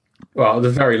Well, at the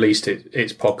very least,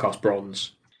 it's podcast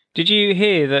bronze. Did you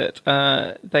hear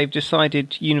that they've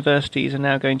decided universities are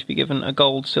now going to be given a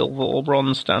gold, silver, or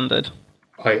bronze standard?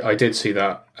 I did see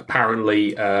that.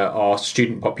 Apparently, our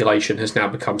student population has now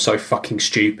become so fucking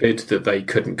stupid that they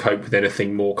couldn't cope with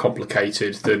anything more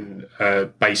complicated than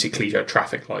basically a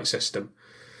traffic light system.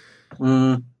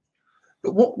 But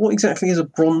what exactly is a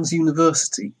bronze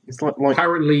university? It's like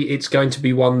apparently, it's going to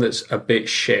be one that's a bit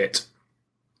shit.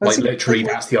 Like, literally,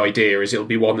 that's the idea, is it'll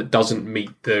be one that doesn't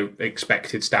meet the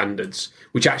expected standards,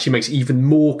 which actually makes it even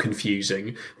more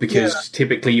confusing, because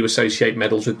typically you associate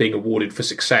medals with being awarded for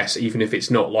success, even if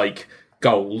it's not, like,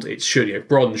 gold. It should,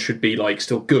 bronze should be, like,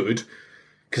 still good,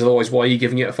 because otherwise why are you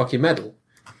giving it a fucking medal?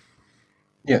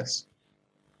 Yes.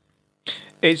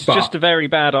 It's just a very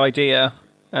bad idea.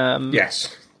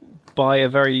 Yes. By a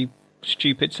very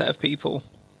stupid set of people.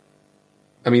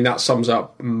 I mean, that sums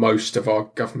up most of our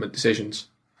government decisions.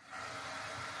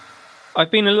 I've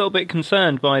been a little bit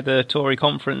concerned by the Tory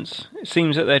conference. It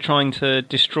seems that they're trying to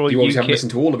destroy UKIP. You always haven't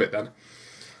listened to all of it, then?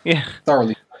 Yeah.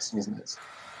 Thoroughly interesting, isn't it?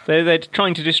 They're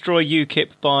trying to destroy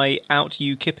UKIP by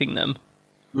out-UKIPing them.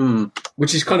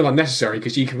 Which is kind of unnecessary,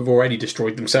 because UKIP have already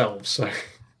destroyed themselves, so...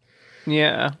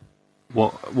 Yeah.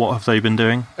 What have they been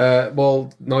doing?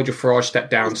 Well, Nigel Farage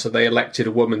stepped down, so they elected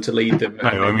a woman to lead them. No,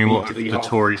 I mean, what have the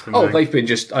Tories been doing? They've been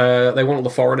just... they want all the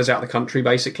foreigners out of the country,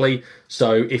 basically.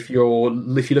 So if you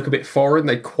look a bit foreign,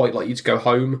 they'd quite like you to go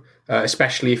home,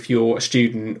 especially if you're a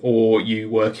student or you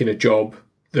work in a job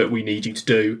that we need you to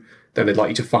do, then they'd like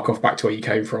you to fuck off back to where you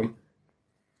came from.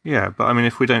 Yeah, but I mean,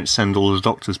 if we don't send all the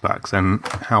doctors back, then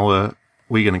how are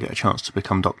we going to get a chance to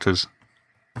become doctors?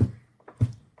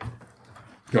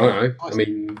 I don't know. I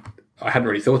mean, I hadn't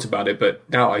really thought about it, but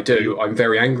now I do. I'm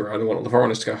very angry. I don't want all the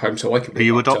foreigners to go home so I can be Are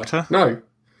you a doctor? No.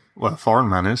 Well, a foreign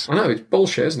man is. I know, it's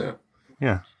bullshit, isn't it?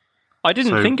 Yeah. I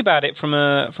didn't think about it from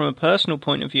a personal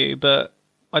point of view, but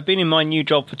I've been in my new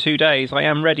job for 2 days. I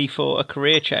am ready for a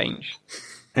career change.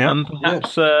 Yeah. And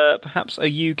perhaps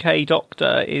a UK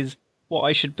doctor is what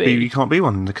I should be. You can't be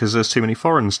one because there's too many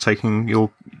foreigners taking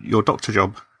your doctor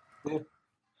job. Yeah.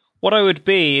 What I would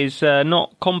be is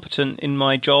not competent in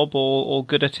my job or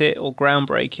good at it or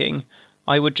groundbreaking.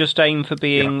 I would just aim for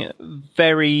being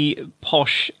very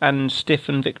posh and stiff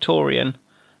and Victorian,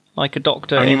 like a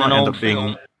doctor in an old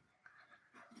film.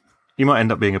 You might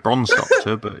end up being a bronze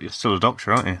doctor, but you're still a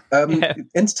doctor, aren't you?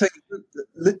 Entertaining,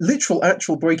 literal,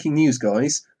 actual breaking news,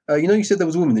 guys. You said there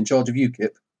was a woman in charge of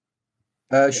UKIP.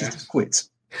 She's just quit.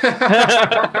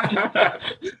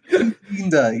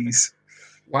 15 days.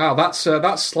 Wow, that's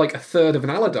like a third of an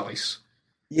Allardyce.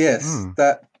 Yes,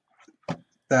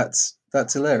 that's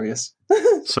hilarious.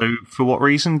 So, for what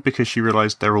reason? Because she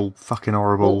realised they're all fucking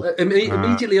horrible. Well,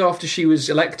 immediately after she was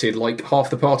elected, like half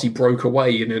the party broke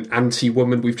away in an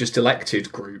anti-woman we've just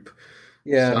elected group.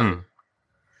 Yeah.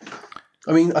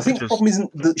 I mean, I think the problem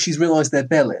isn't that she's realised they're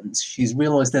bellends. She's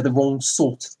realised they're the wrong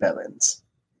sort of bellends.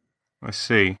 I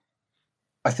see.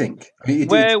 I think. I mean,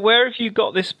 where have you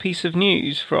got this piece of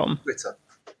news from? Twitter.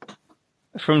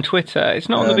 From Twitter. It's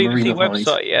not on the BBC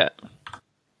website yet.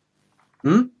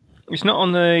 It's not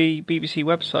on the BBC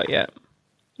website yet.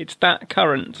 It's that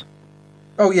current.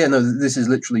 Oh yeah, no. This is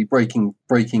literally breaking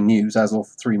news as of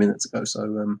 3 minutes ago.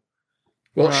 So,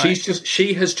 well,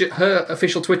 right. Her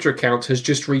official Twitter account has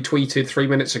just retweeted 3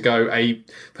 minutes ago a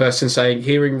person saying,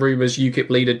 "Hearing rumours UKIP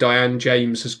leader Diane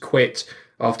James has quit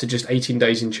after just 18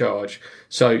 days in charge."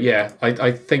 So yeah,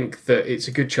 I think that it's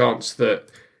a good chance that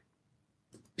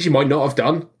she might not have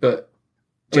done, but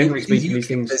generally speaking, these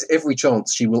things... There's every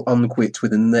chance she will unquit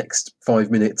within the next 5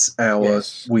 minutes, hour,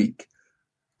 week.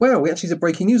 Wow, we actually did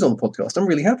breaking news on the podcast. I'm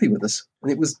really happy with this.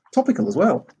 And it was topical as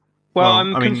well. Well,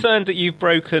 I'm concerned that you've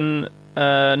broken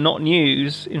not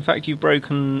news. In fact, you've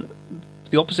broken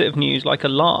the opposite of news, like a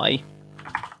lie.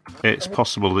 It's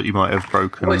possible that you might have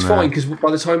broken... Well, it's fine, because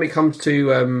by the time it comes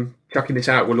to chucking this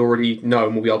out, we'll already know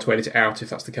and we'll be able to edit it out if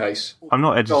that's the case. I'm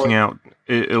not editing out.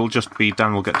 It'll just be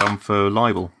Dan will get done for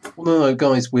libel. Well, no,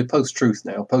 guys, we're post-truth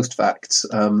now, post-facts.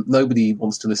 Nobody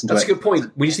wants to listen to That's a good point.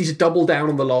 We just need to double down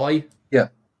on the lie. Yeah.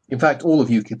 In fact, all of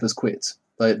UKIP has quit.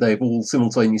 They've all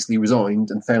simultaneously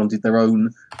resigned and founded their own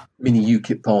mini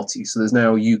UKIP party. So there's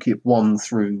now UKIP 1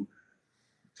 through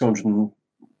 200 and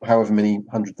however many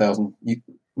 100,000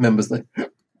 members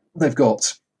they've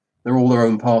got. They're all their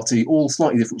own party, all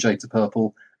slightly different shades of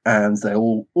purple, and they're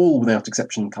all without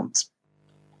exception cunts.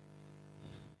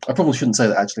 I probably shouldn't say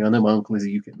that, actually. I know my uncle is a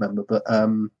UKIP member, but...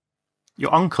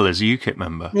 Your uncle is a UKIP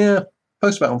member? Yeah,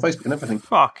 post about it on Facebook and everything.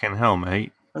 Fucking hell,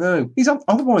 mate. I know. He's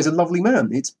otherwise a lovely man.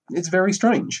 It's very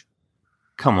strange.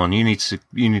 Come on, you need to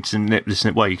nip this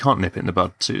in... Well, you can't nip it in the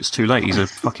bud. It's too late. He's a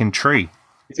fucking tree.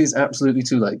 It is absolutely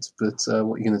too late, but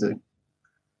what are you going to do?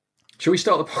 Shall we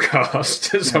start the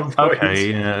podcast at some point?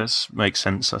 Okay, yeah, this makes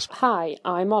sense. Hi,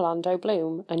 I'm Orlando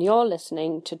Bloom, and you're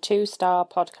listening to Two Star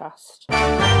Podcast.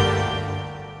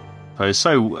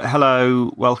 So,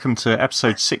 hello, welcome to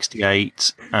episode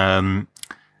 68.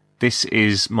 This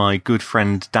is my good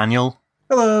friend Daniel.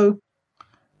 Hello.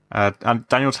 And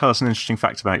Daniel, tell us an interesting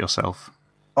fact about yourself.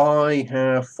 I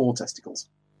have 4 testicles.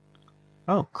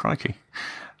 Oh, crikey.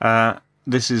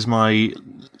 This is my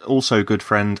also good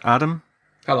friend Adam.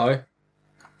 Hello.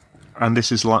 And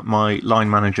this is like my line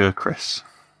manager, Chris.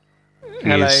 He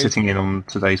Hello. is sitting in on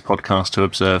today's podcast to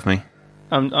observe me.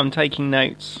 I'm taking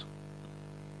notes.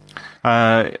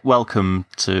 Welcome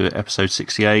to episode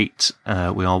 68.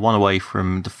 We are one away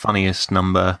from the funniest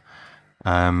number.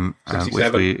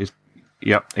 67.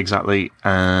 Yep, exactly.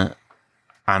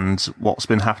 And what's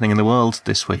been happening in the world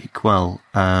this week? Well,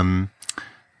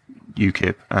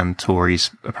 UKIP and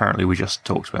Tories, apparently we just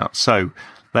talked about. So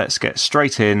let's get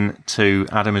straight in to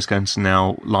Adam is going to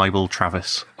now libel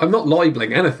Travis. I'm not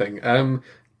libeling anything.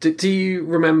 Do you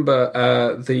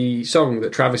remember the song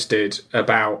that Travis did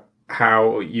about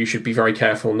how you should be very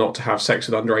careful not to have sex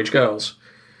with underage girls?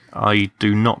 I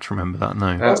do not remember that,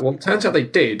 no. Well, it turns out they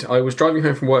did. I was driving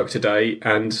home from work today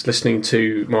and listening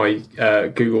to my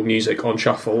Google Music on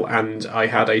shuffle, and I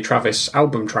had a Travis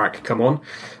album track come on,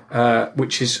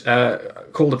 which is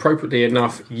called appropriately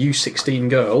enough U16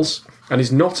 Girls, and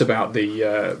is not about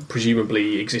the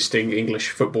presumably existing English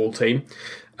football team,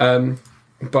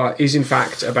 but is in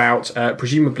fact about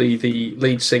presumably the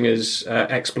lead singer's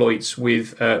exploits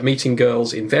with meeting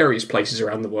girls in various places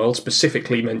around the world.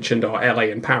 Specifically mentioned are LA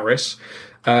and Paris,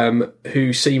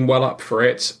 who seem well up for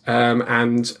it.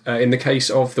 And in the case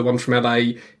of the one from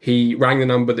LA, he rang the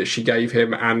number that she gave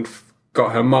him and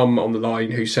got her mum on the line,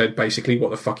 who said basically,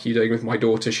 "What the fuck are you doing with my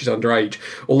daughter? She's underage."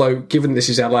 Although, given this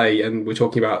is LA and we're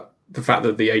talking about the fact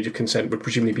that the age of consent would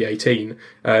presumably be 18,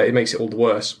 it makes it all the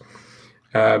worse.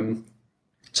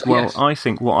 So, Well, yes. I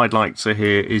think what I'd like to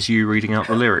hear is you reading out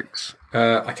the lyrics.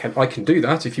 I can do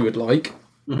that if you would like.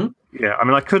 Yeah, I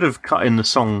mean, I could have cut in the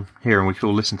song here and we could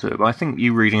all listen to it, but I think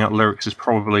you reading out the lyrics is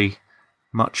probably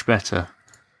much better.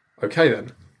 Okay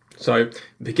then. So it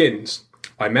begins.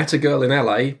 I met a girl in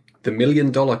LA, the $1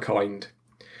 million kind.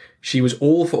 She was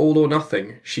all for all or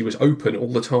nothing. She was open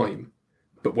all the time.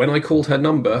 But when I called her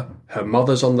number, her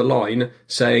mother's on the line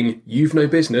saying, "You've no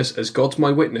business, as God's my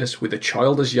witness, with a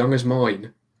child as young as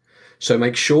mine. So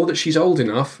make sure that she's old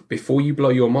enough before you blow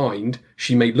your mind.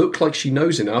 She may look like she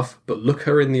knows enough, but look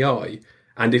her in the eye.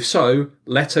 And if so,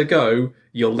 let her go.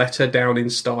 You'll let her down in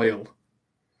style."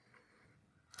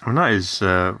 I mean, that is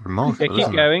remarkable, Yeah, keep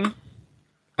isn't it? going.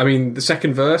 I mean, the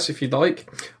second verse, if you'd like.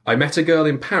 I met a girl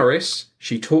in Paris.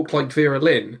 She talked like Vera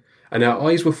Lynn, and her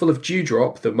eyes were full of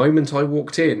dewdrop the moment I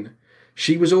walked in.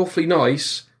 She was awfully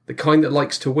nice, the kind that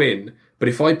likes to win, but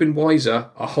if I'd been wiser,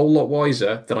 a whole lot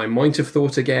wiser, then I might have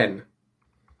thought again.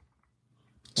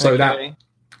 So that Okay.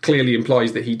 clearly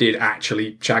implies that he did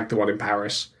actually shag the one in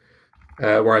Paris,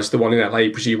 whereas the one in LA,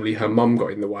 presumably her mum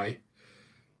got in the way.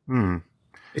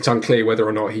 It's unclear whether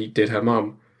or not he did her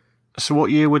mum. So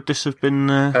what year would this have been?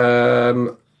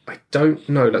 I don't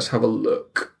know. Let's have a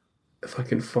look if I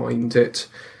can find it.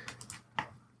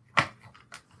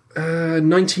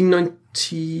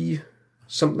 1990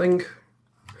 something.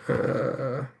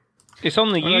 It's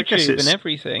on the Well, I guess YouTube it's- and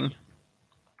everything.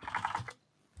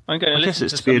 I'm going to I guess listen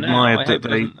it's to to be some now. I admired that hope it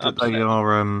they doesn't upset.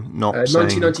 are not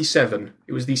saying... 1997.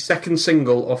 It was the second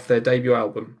single off their debut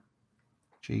album.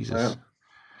 Jesus. Wow.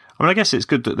 I mean, I guess it's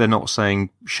good that they're not saying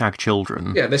shag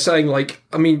children. Yeah, they're saying like,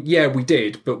 I mean, yeah, we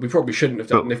did, but we probably shouldn't have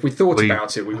done. But If we thought we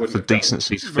about it, we have wouldn't the have done.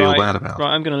 decency to feel bad about. Right,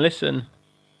 I'm going to listen.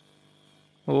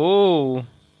 Oh,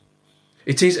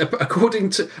 It is,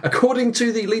 according to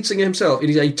the lead singer himself,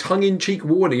 it is a tongue-in-cheek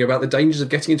warning about the dangers of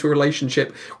getting into a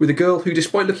relationship with a girl who,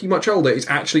 despite looking much older, is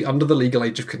actually under the legal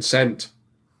age of consent.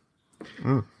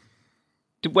 when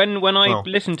I Well,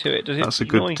 listen to it, does it? That's a be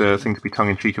good noisy? thing to be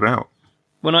tongue-in-cheek about.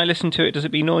 When I listen to it, does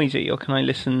it be noisy, or can I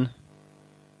listen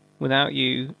without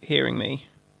you hearing me?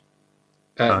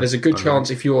 There's a good okay.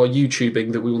 chance if you are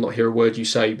YouTubing that we will not hear a word you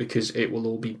say because it will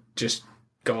all be just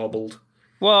garbled.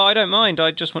 Well, I don't mind. I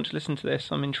just want to listen to this.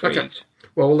 I'm intrigued. Okay.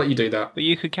 Well, we'll let you do that. But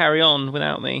you could carry on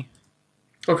without me.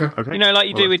 Okay. Okay. You know, like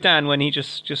you Well, do with Dan when he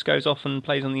just goes off and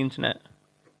plays on the internet.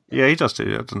 Yeah, he does do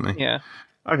that, doesn't he? Yeah.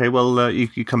 Okay, well,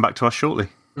 you come back to us shortly.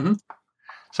 Mhm.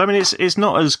 So, I mean, it's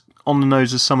not as on the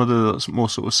nose as some of the more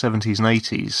sort of 70s and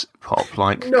 80s pop,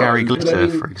 like No, Gary but I Glitter,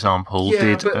 mean- for example, Yeah,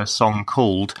 did but- a song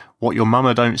called What Your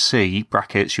Mama Don't See,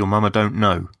 brackets, Your Mama Don't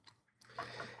Know.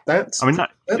 That's. I mean,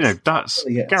 that's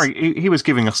yes. Gary. He was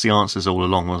giving us the answers all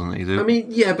along, wasn't he? I mean,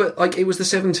 yeah, but like it was the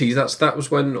 70s. That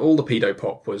was when all the pedo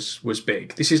pop was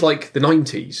big. This is like the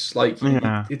 90s. Like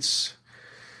it's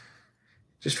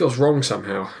just feels wrong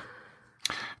somehow.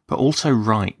 But also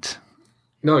right.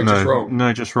 No, just wrong.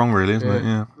 No, just wrong, really, isn't it?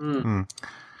 Yeah. Mm.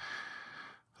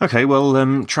 Okay,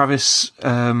 well, Travis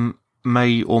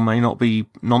may or may not be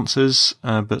nonces,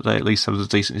 but they at least have the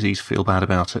decency to feel bad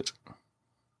about it.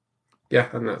 Yeah,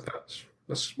 and that's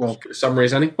as good a summary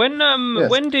as any.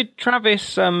 When did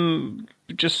Travis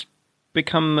just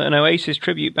become an Oasis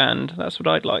tribute band? That's what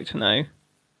I'd like to know.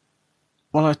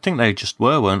 Well, I think they just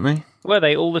weren't they? Were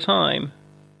they all the time?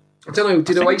 I don't know.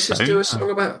 Did Oasis do a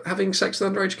song about having sex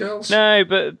with underage girls? No,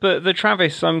 but the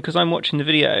Travis, because I'm watching the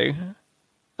video,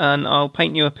 and I'll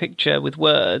paint you a picture with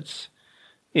words,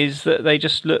 is that they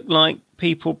just look like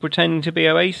people pretending to be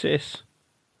Oasis.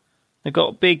 They've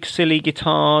got big, silly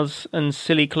guitars and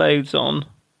silly clothes on.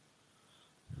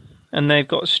 And they've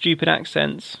got stupid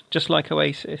accents, just like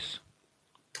Oasis.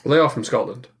 Well, they are from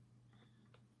Scotland.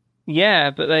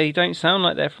 Yeah, but they don't sound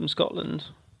like they're from Scotland.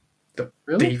 The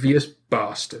devious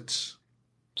bastards.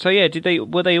 So yeah,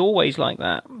 were they always like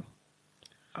that?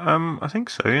 I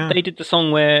think so, yeah. They did the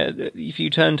song where if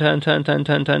you turn.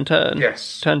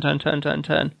 Yes.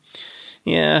 Turn.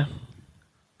 Yeah.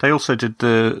 They also did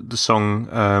the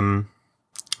song.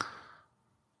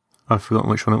 I've forgotten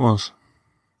which one it was.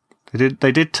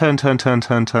 They did turn.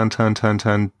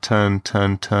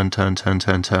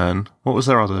 What was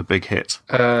their other big hit?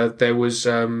 There was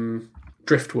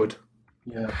Driftwood.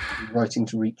 Yeah, Writing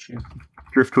to Reach You.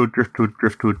 Driftwood. Oh,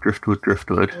 Driftwood,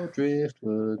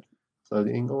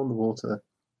 floating on the water.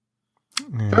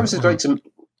 Yeah. Travis is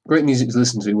great music to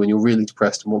listen to when you're really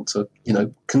depressed and want to,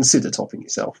 consider topping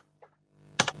yourself.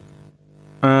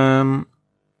 Yeah,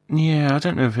 I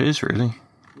don't know if it is really.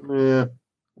 Yeah,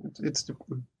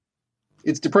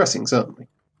 it's depressing, certainly.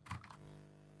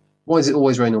 Why Does It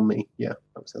Always Rain on Me? Yeah,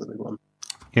 that was the other big one.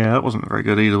 Yeah, that wasn't very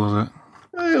good either, was it?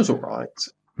 It was all right.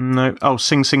 No. Oh,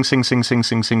 sing. That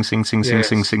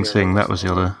was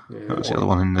the other. Yeah, that was the other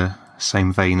one in the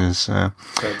same vein as. 10.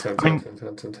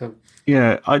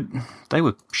 Yeah, they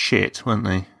were shit, weren't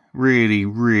they? Really,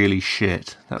 really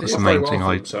shit. That was the main thing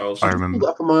I remember. Pulled it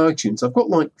up on my iTunes. I've got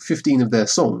like 15 of their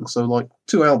songs, so like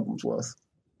 2 albums worth.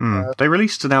 They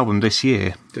released an album this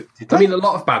year. I mean, a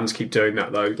lot of bands keep doing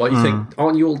that though. Like you think,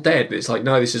 aren't you all dead? And it's like,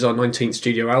 no, this is our 19th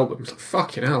studio album. It's like,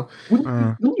 fucking hell.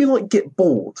 Wouldn't you like get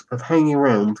bored of hanging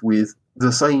around with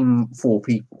the same 4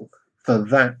 people for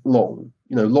that long?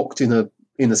 Locked in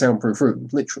a soundproof room,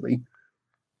 literally.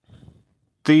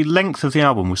 The length of the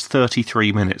album was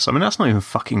 33 minutes. I mean, that's not even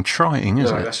fucking trying,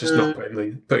 is it? No, that's just not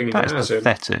putting it That's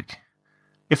pathetic.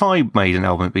 If I made an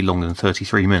album, it'd be longer than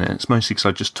 33 minutes, mostly because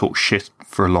I just talk shit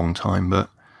for a long time, but...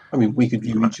 I mean, we could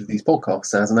view each of these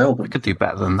podcasts as an album. We could do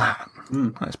better than that.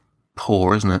 That's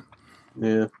poor, isn't it?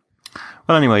 Yeah.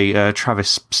 Well, anyway,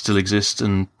 Travis still exists,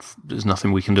 and there's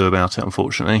nothing we can do about it,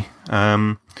 unfortunately.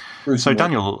 So,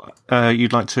 Daniel,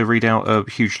 you'd like to read out a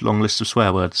huge, long list of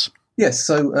swear words? Yes,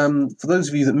 so for those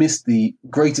of you that missed the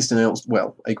greatest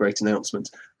announcement, a great announcement,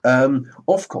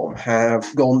 Ofcom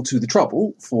have gone to the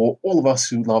trouble for all of us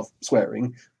who love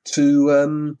swearing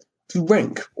to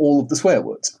rank all of the swear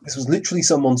words. This was literally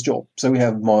someone's job. So we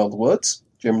have mild words,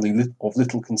 generally of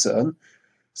little concern.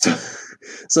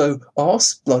 So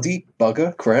arse, bloody,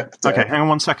 bugger, crap. Okay, hang on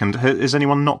 1 second. Has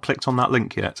anyone not clicked on that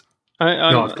link yet?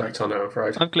 No, I've clicked on it, I'm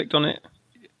afraid. I've clicked on it.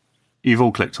 You've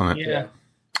all clicked on it? Yeah.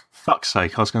 Fuck's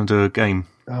sake, I was going to do a game.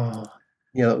 Oh,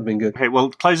 yeah, that would have been good. Okay,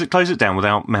 well, close it down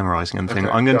without memorising anything.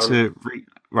 Okay, I'm going to...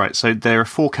 Right, so there are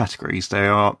 4 categories. They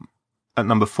are... At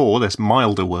number 4, there's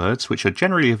milder words, which are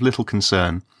generally of little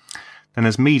concern. Then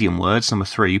there's medium words, number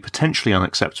 3, potentially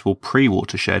unacceptable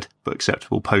pre-watershed, but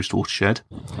acceptable post-watershed.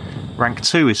 Rank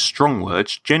 2 is strong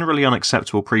words, generally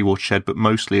unacceptable pre-watershed, but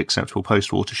mostly acceptable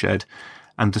post-watershed.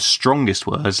 And the strongest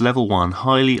words, level 1,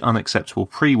 highly unacceptable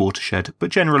pre-watershed,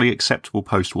 but generally acceptable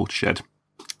post-watershed.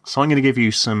 So I'm going to give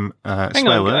you some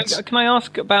swear words. Can I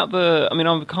ask about the... I mean,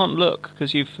 I can't look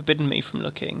because you've forbidden me from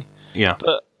looking. Yeah.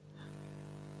 But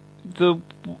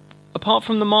apart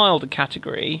from the milder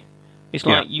category, it's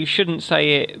like you shouldn't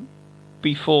say it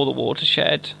before the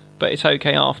watershed, but it's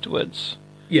okay afterwards.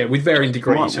 Yeah, with varying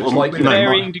degrees. So it's like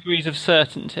varying degrees of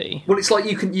certainty. Well, it's like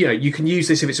you can use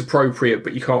this if it's appropriate,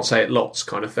 but you can't say it lots,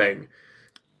 kind of thing.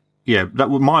 Yeah,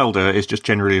 milder is just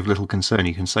generally of little concern.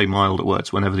 You can say milder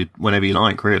words whenever you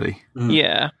like, really.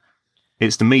 Yeah.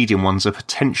 It's the medium ones are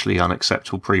potentially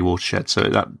unacceptable pre-watershed, so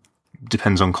that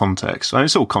depends on context. I mean,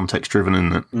 it's all context-driven,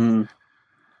 isn't it?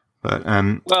 But Well, I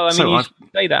mean, so you I've-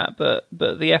 say that, but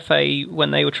the FA,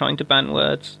 when they were trying to ban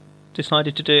words,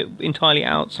 decided to do it entirely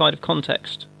outside of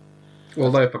context. Well,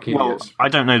 they're fucking idiots. I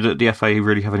don't know that the FA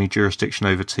really have any jurisdiction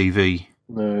over TV.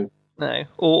 No. No,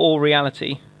 or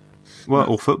reality. Well,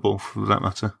 or football, for that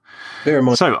matter. Bear in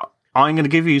mind, So, I'm going to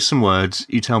give you some words.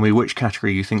 You tell me which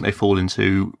category you think they fall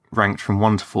into, ranked from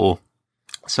 1 to 4.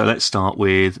 So, let's start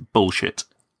with bullshit.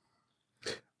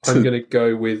 I'm going to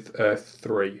go with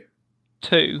 3.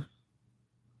 2.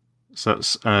 So,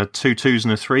 that's 2 2s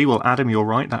and a 3. Well, Adam, you're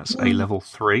right. That's a level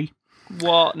 3.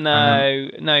 What? No,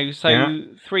 no. So yeah.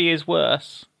 3 is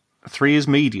worse. 3 is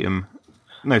medium.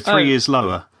 No, 3 is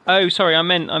lower. Oh, sorry. I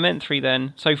meant 3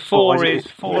 then. So 4 is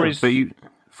 4 is. But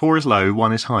 4 is low,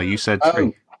 1 is high. You said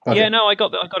 3. Yeah, no, I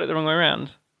got it the wrong way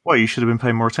around. Well, you should have been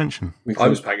paying more attention. I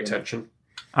was paying attention.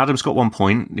 Adam's got 1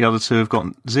 point. The other 2 have got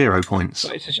 0 points.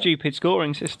 But it's a stupid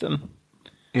scoring system.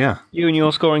 Yeah. You and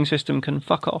your scoring system can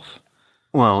fuck off.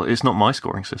 Well, it's not my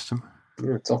scoring system.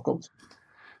 you're at Ofcoms.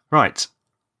 Right.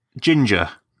 Ginger.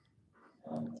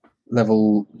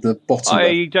 Level the bottom.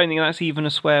 I don't think that's even a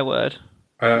swear word.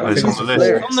 I It's think on it's the a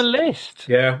list. 4. On the list.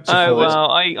 Yeah. It's a Oh 4.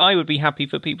 well, I would be happy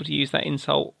for people to use that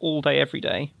insult all day, every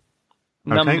day.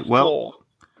 Number Okay, well- 4.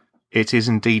 It is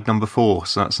indeed number 4,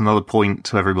 so that's another point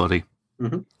to everybody.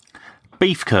 Mhm.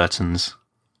 Beef curtains.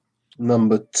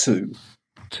 Number 2.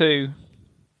 2.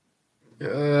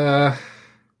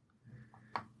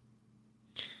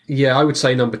 Yeah, I would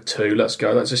say number 2. Let's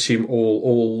go. Let's assume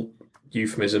all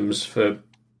euphemisms for,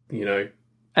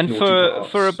 And naughty parts.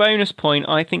 for a bonus point,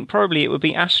 I think probably it would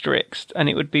be asterisked, and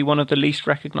it would be one of the least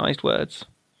recognised words.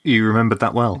 You remembered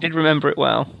that well. I did remember it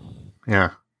well.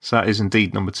 Yeah, so that is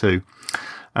indeed number 2.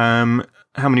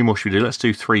 How many more should we do? Let's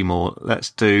do 3 more. Let's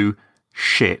do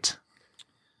shit.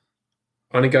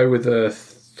 I'm going to go with a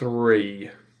 3.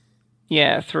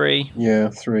 Yeah, 3. Yeah,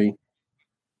 3.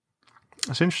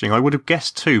 That's interesting. I would have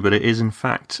guessed 2, but it is in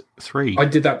fact 3. I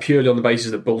did that purely on the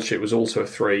basis that bullshit was also a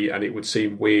 3, and it would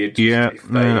seem weird. Yeah, if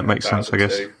no, they that had makes sense, as a I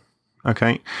guess. 2.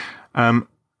 Okay. Cunt.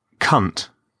 That's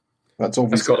That's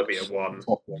obviously got to be a 1.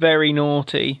 top one. Very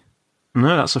naughty.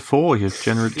 No, that's a 4. You're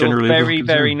generally You're very, looking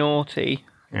very to- naughty.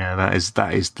 Yeah,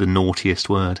 that is the naughtiest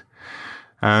word.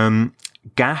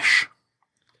 Gash.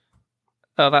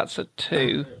 Oh, that's a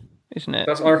 2, isn't it?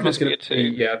 I reckon Must it's going be to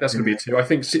be. Yeah, that's going to be a 2. I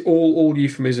think all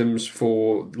euphemisms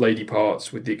for lady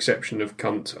parts, with the exception of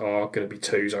cunt, are going to be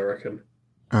 2s. I reckon.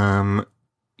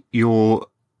 Your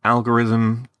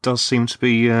algorithm does seem to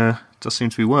be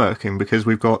working, because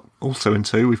we've got also in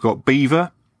 2 we've got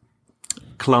beaver,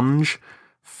 clunge,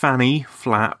 fanny,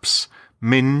 flaps,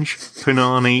 minge,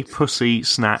 punani, pussy,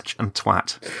 snatch, and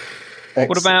twat.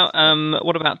 What Excellent.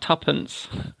 about tuppence?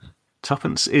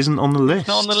 Tuppence isn't on the list.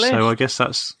 not on the list. So I guess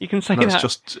that's You can say that's that.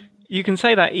 just You can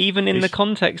say that even in the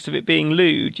context of it being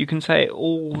lewd. You can say it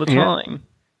all the Yeah. time.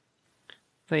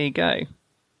 There you go.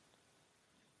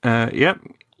 yeah.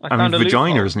 I found mean, a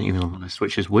vagina loophole. isn't even on the list,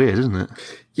 which is weird, isn't it?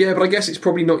 Yeah, but I guess it's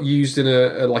probably not used in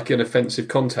a like an offensive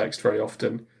context very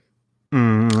often.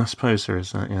 I suppose there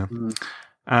is that.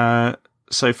 Yeah.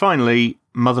 So finally,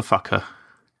 motherfucker.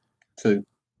 2.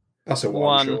 That's a 1,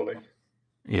 1. surely.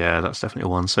 Yeah, that's definitely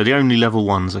a 1. So the only level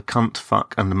 1s are cunt,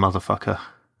 fuck, and the motherfucker.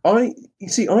 You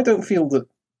see, I don't feel that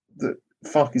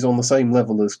fuck is on the same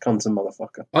level as cunt and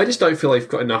motherfucker. I just don't feel they've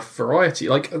got enough variety.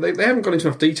 Like they haven't gone into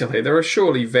enough detail here. There are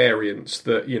surely variants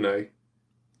that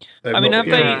I mean, have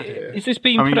Yeah. they? Is this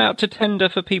being I mean- put out to tender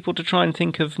for people to try and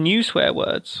think of new swear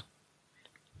words?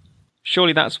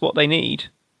 Surely that's what they need.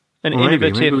 An Well, maybe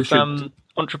innovative, we should-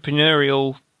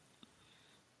 entrepreneurial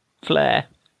flair.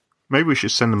 Maybe we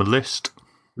should send them a list.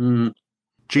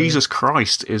 Jesus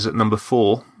Christ is at number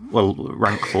 4. Well,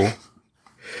 rank 4.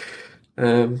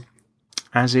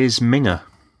 As is Minger.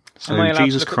 Am I allowed So to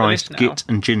Jesus look at the Christ, list now? Git,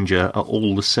 and Ginger are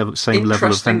all the same level of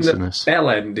Interesting that offensiveness.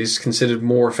 bellend is considered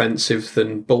more offensive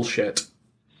than bullshit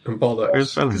and bollocks.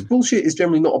 Where's Bellend? Because bullshit is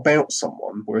generally not about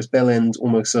someone, whereas bellend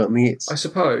almost certainly is. I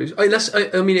suppose. I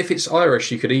mean, if it's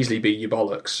Irish, you could easily be you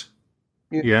bollocks.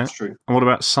 Yeah. That's true. And what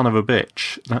about son of a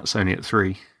bitch? That's only at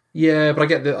 3. Yeah, but I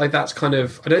get that. That's kind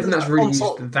of. I don't think that's really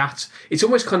used. That it's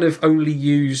almost kind of only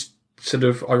used sort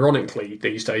of ironically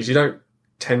these days. You don't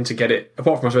tend to get it.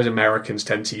 Apart from, I suppose, Americans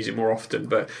tend to use it more often,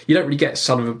 but you don't really get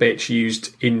 "son of a bitch"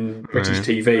 used in British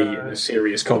TV in a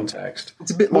serious context.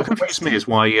 It's a bit What like confuses me is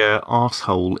why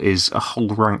arsehole is a whole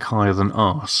rank higher than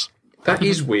arse. That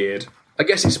is weird. I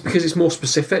guess it's because it's more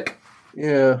specific.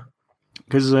 Yeah.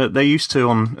 Because they used to,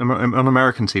 on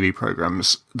American TV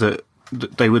programs, that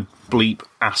they would bleep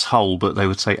asshole, but they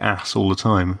would say ass all the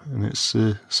time. And it's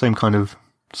the same kind of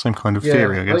Same kind of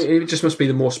theory, I guess. It just must be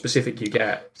the more specific you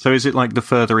get. So is it like the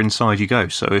further inside you go?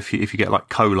 So if you get like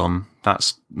colon,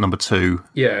 that's number 2.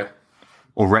 Yeah.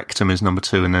 Or rectum is number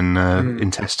 2, and then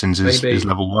intestines is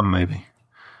level 1, maybe.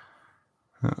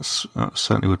 That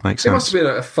certainly would make sense. It must have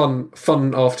been a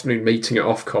fun afternoon meeting at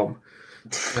Ofcom,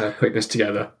 putting this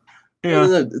together. Yeah.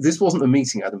 No, this wasn't a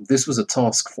meeting, Adam. This was a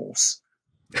task force.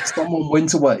 Someone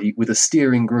went away with a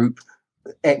steering group,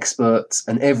 experts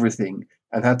and everything,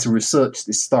 and had to research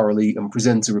this thoroughly and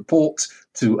present a report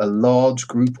to a large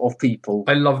group of people.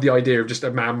 I love the idea of just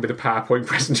a man with a PowerPoint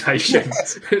presentation.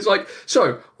 It's like,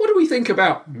 so, what do we think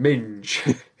about Minge?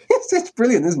 It's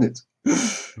brilliant, isn't it?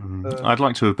 I'd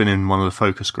like to have been in one of the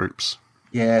focus groups.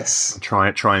 Yes. Try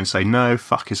and say, no,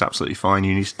 fuck, it's absolutely fine,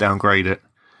 you need to downgrade it.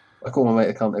 I call my mate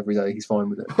a cunt every day, he's fine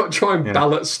with it. I'll try and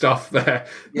ballot stuff there.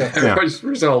 Yeah.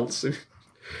 Results.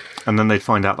 And then they'd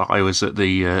find out that I was at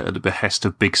the behest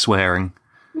of big swearing,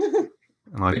 and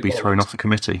I'd be thrown off the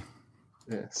committee.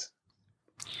 Yes.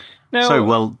 Now, So,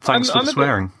 well, thanks for the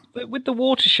swearing. With the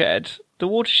watershed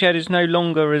is no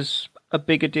longer as a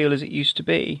big a deal as it used to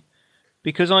be,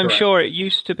 because I'm Correct. sure it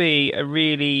used to be a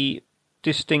really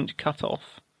distinct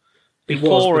cut-off. It was,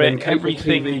 Before but then it, cable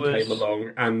everything TV was... came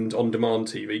along, and on-demand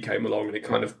TV came along, and it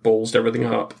kind of ballsed everything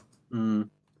up.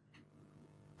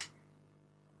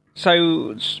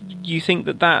 So you think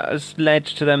that has led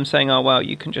to them saying, "Oh well,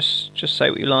 you can just say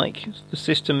what you like. The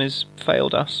system has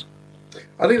failed us."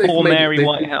 I think Poor Mary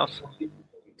Whitehouse.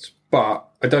 But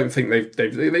I don't think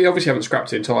they obviously haven't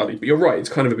scrapped it entirely. But you're right; it's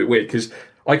kind of a bit weird because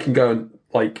I can go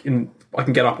and I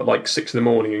can get up at 6 in the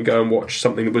morning and go and watch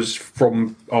something that was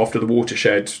from after the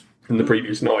watershed from the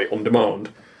previous night on demand.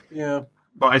 Yeah.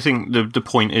 But I think the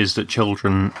point is that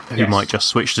children who Yes. might just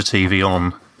switch the TV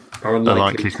on Are are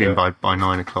likely to be in by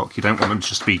 9 o'clock. You don't want them to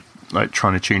just be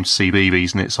trying to tune to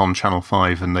CBeebies and it's on Channel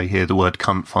 5 and they hear the word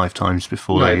cunt 5 times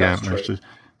before No, they that's manage true. to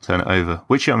turn it over.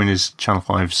 Which, I mean, is Channel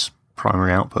 5's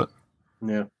primary output.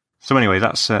 Yeah. So anyway,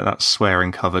 that's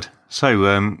swearing covered.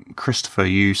 So, Christopher,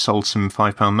 you sold some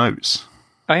 £5 notes.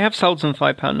 I have sold some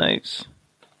 £5 notes.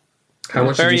 How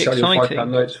much did Very you sell your exciting. £5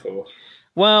 notes for?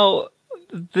 Well,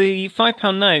 the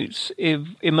 £5 notes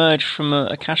emerged from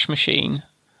a cash machine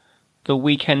the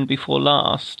weekend before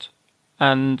last,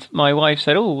 and my wife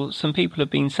said, "Oh, some people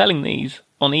have been selling these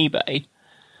on eBay."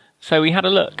 So we had a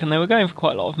look, and they were going for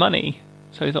quite a lot of money.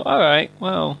 So we thought, all right,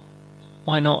 well,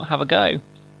 why not have a go?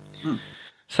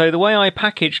 So the way I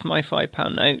packaged my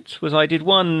 £5 notes was I did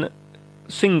one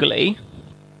singly,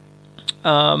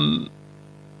 and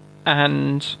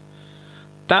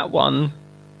that one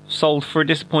sold for a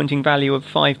disappointing value of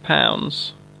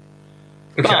 £5.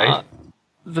 Okay. But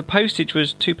the postage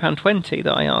was £2.20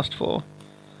 that I asked for.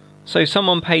 So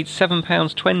someone paid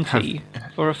 £7.20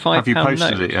 for a £5 note. Have you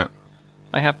posted it yet?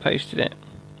 I have posted it.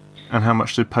 And how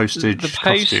much did postage The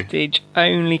cost you? postage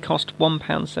only cost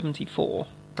 £1.74.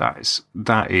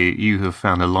 You have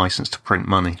found a license to print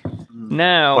money.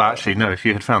 Now, Well, actually, no, if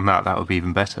you had found that would be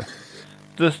even better.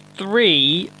 the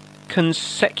 3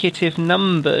 consecutive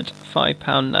numbered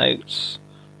 £5 notes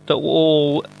that were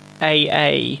all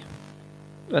AA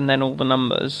and then all the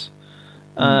numbers,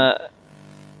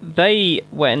 they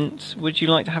went, would you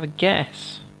like to have a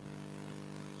guess?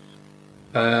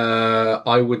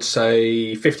 I would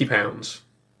say £50.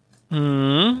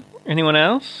 Anyone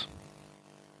else?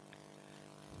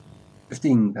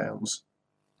 £15.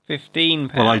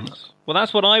 £15. Well,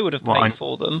 that's what I would have paid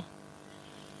for them.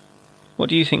 What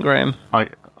do you think, Graham? I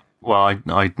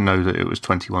know that it was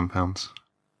 £21.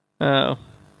 Oh,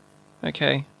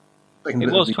 okay.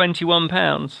 It was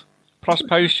 £21 plus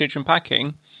postage and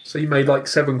packing. So you made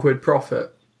 £7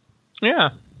 profit. Yeah,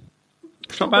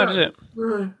 it's not bad, is it?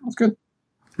 That's good.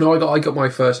 No, I got my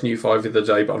first new 5 the other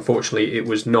day, but unfortunately it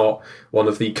was not one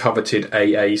of the coveted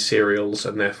AA cereals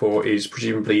and therefore is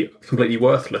presumably completely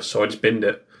worthless, so I just binned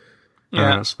it.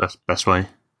 Yeah. That's the best way.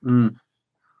 Mm.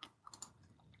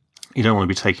 You don't want to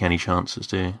be taking any chances,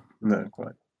 do you? No,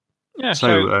 quite. Yeah,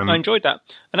 So, so I enjoyed that.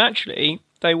 And actually,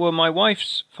 they were my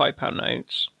wife's £5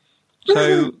 notes.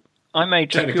 So I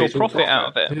made just Technically, pure it's all profit out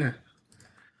of it. Yeah.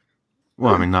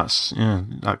 Well, I mean,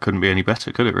 that couldn't be any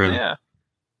better, could it, really? Yeah.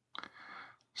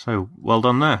 So, well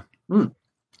done there.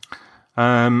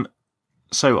 Mm.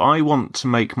 So I want to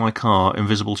make my car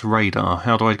invisible to radar.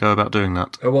 How do I go about doing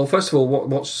that? Well, first of all,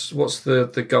 what's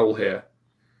the goal here?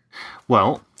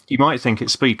 Well, you might think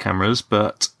it's speed cameras,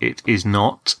 but it is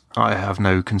not. I have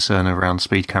no concern around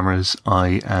speed cameras.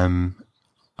 I am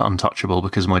untouchable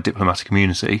because of my diplomatic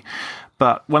immunity.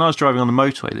 But when I was driving on the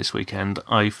motorway this weekend,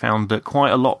 I found that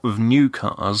quite a lot of new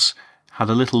cars had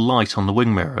a little light on the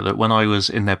wing mirror that when I was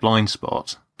in their blind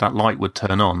spot, that light would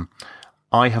turn on.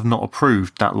 I have not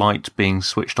approved that light being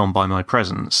switched on by my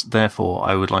presence. Therefore,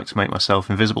 I would like to make myself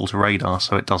invisible to radar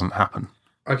so it doesn't happen.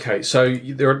 Okay, so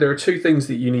there are two things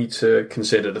that you need to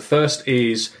consider. The first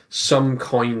is some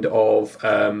kind of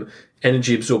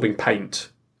energy-absorbing paint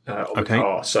on the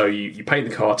car. So you paint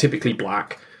the car typically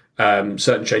black,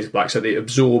 certain shades of black, so that it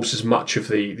absorbs as much of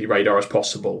the radar as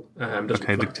possible.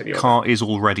 The car is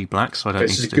already black, so I don't need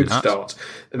to do that. This is a good start.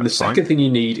 And the second thing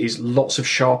you need is lots of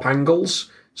sharp angles,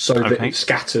 so that it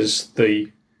scatters the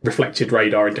reflected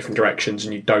radar in different directions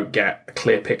and you don't get a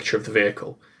clear picture of the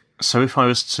vehicle. So if I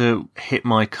was to hit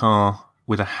my car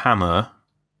with a hammer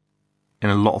in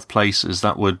a lot of places,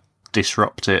 that would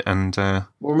disrupt it and... it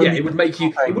would make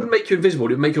you... It wouldn't make you invisible.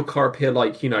 It would make your car appear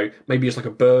like, maybe it's like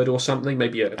a bird or something,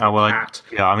 maybe a cat.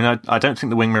 I don't think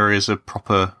the wing mirror is a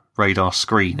proper radar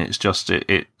screen. It's just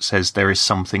it says there is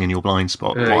something in your blind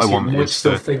spot. What I want is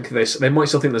think this. They might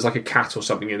still think there's like a cat or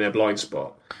something in their blind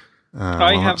spot.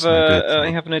 I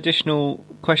have an additional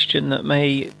question that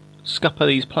may scupper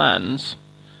these plans.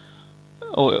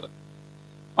 Or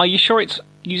are you sure it's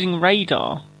using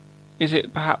radar? Is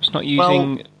it perhaps not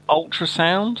using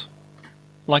ultrasound,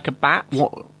 like a bat?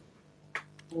 What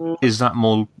is that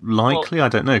more likely? I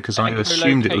don't know, because I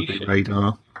assumed it would be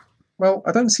radar. Well,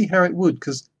 I don't see how it would,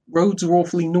 because roads are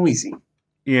awfully noisy.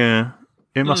 Yeah,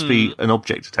 it must be an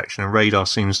object detection, and radar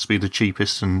seems to be the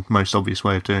cheapest and most obvious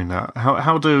way of doing that.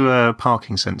 How do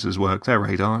parking sensors work? They're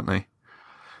radar, aren't they?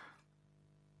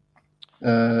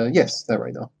 Yes, they're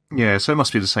radar. Yeah, so it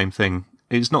must be the same thing.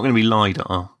 It's not going to be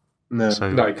LiDAR. No,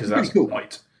 because that's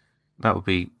light. That would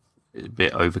be a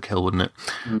bit overkill, wouldn't it?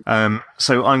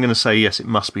 So I'm going to say yes, it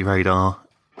must be radar,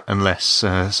 unless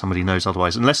somebody knows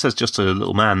otherwise. Unless there's just a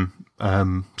little man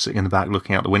sitting in the back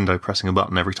looking out the window, pressing a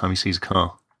button every time he sees a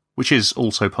car, which is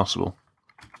also possible.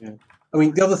 Yeah. I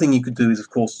mean, the other thing you could do is, of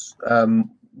course,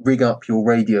 rig up your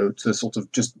radio to sort of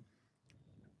just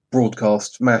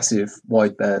broadcast massive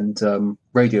wideband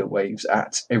radio waves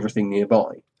at everything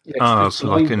nearby.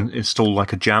 So I can install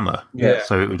like a jammer,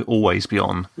 so it would always be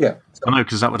on. Yeah. I know,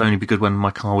 because that would only be good when my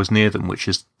car was near them, which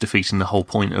is defeating the whole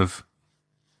point of...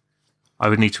 I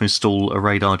would need to install a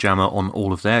radar jammer on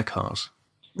all of their cars.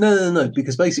 No,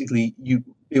 because basically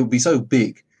it would be so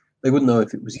big, they wouldn't know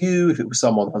if it was you, if it was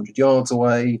someone 100 yards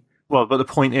away. Well, but the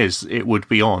point is, it would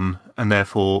be on, and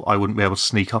therefore I wouldn't be able to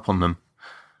sneak up on them.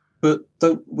 But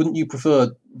wouldn't you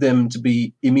prefer them to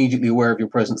be immediately aware of your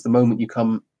presence the moment you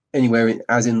come anywhere,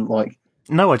 as in, like...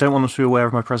 No, I don't want them to be aware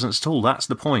of my presence at all. That's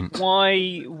the point. Why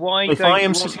if don't I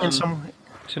am you sitting want in them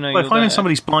to know if I'm there? in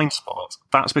somebody's blind spot,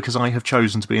 that's because I have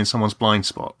chosen to be in someone's blind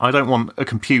spot. I don't want a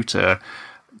computer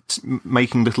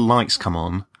making little lights come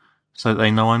on so that they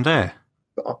know I'm there.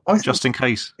 Just in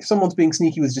case. If someone's being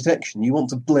sneaky with detection, you want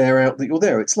to blare out that you're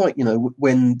there. It's like,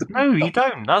 when... No, you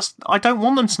don't. I don't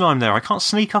want them to know I'm there. I can't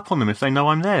sneak up on them if they know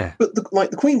I'm there. But, the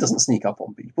Queen doesn't sneak up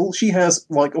on people. She has,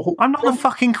 like... I'm not the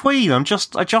fucking Queen. I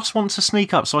just want to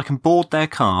sneak up so I can board their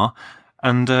car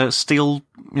and steal,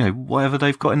 whatever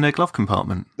they've got in their glove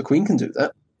compartment. The Queen can do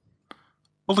that.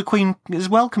 Well, the Queen is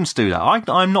welcome to do that.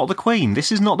 I'm not the Queen.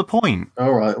 This is not the point.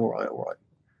 All right.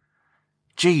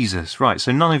 Jesus, right,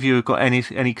 so none of you have got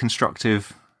any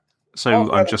constructive...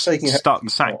 So I'm just stuck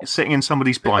sitting in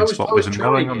somebody's blind spot with them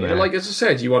going on there. Like, as I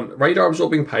said, you want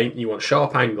radar-absorbing paint, you want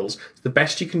sharp angles. It's the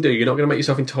best you can do. You're not going to make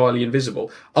yourself entirely invisible,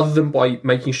 other than by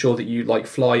making sure that you,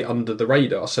 fly under the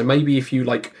radar. So maybe if you,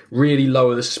 really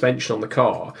lower the suspension on the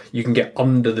car, you can get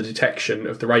under the detection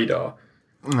of the radar.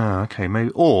 Okay,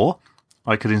 maybe. Or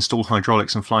I could install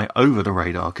hydraulics and fly over the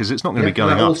radar, because it's not going to be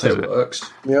going up, is it? That also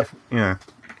works. Yeah.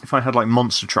 If I had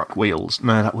monster truck wheels,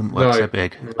 no, that wouldn't work so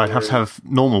big. I'd have to have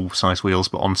normal size wheels,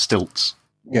 but on stilts.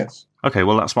 Yes. Okay,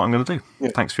 well that's what I'm going to do. Yeah.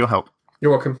 Thanks for your help.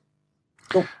 You're welcome.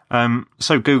 Cool.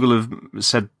 So Google have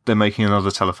said they're making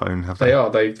another telephone, have they? They are.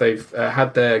 They've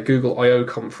had their Google I/O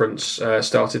conference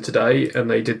started today, and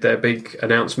they did their big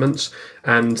announcements.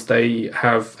 And they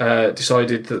have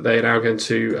decided that they are now going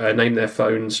to name their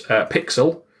phones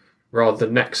Pixel rather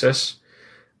than Nexus,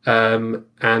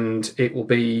 and it will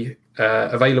be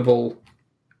available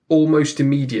almost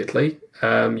immediately.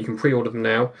 You can pre-order them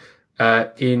now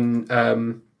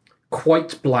in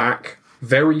quite black,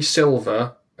 very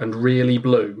silver, and really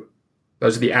blue.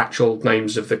 Those are the actual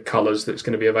names of the colours that's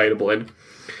going to be available in.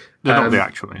 They're not the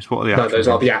actual names. What are the actual names? No, those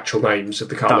are the actual names of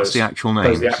the colours. That's the actual names?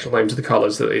 Those are the actual names of the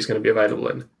colours that is going to be available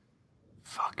in.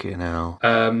 Fucking hell.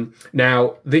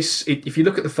 Now, if you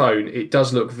look at the phone, it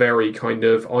does look very kind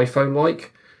of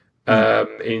iPhone-like.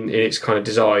 In its kind of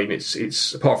design.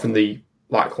 It's apart from the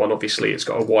black one, obviously, it's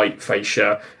got a white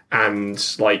fascia and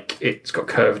it's got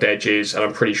curved edges, and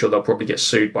I'm pretty sure they'll probably get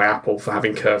sued by Apple for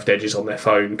having curved edges on their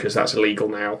phone because that's illegal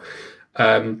now.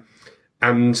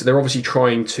 And they're obviously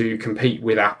trying to compete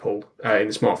with Apple in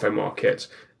the smartphone market.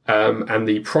 And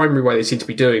the primary way they seem to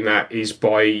be doing that is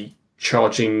by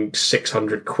charging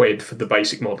 600 quid for the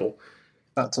basic model.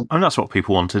 And that's what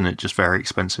people want, isn't it? Just very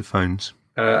expensive phones.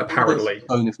 Apparently.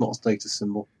 Phone, if not a status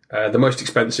symbol. The most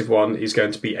expensive one is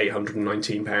going to be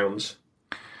 £819.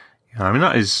 Yeah, I mean,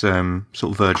 that is sort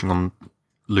of verging on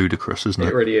ludicrous, isn't it?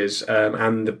 It really is.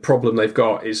 And the problem they've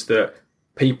got is that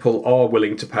people are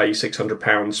willing to pay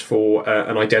 £600 for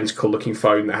an identical-looking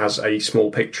phone that has a small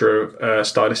picture of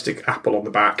stylistic Apple on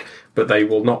the back, but they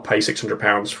will not pay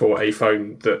 £600 for a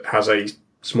phone that has a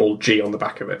small G on the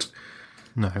back of it.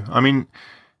 No, I mean,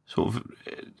 sort of,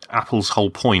 Apple's whole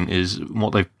point is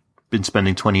what they've been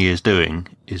spending 20 years doing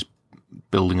is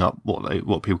building up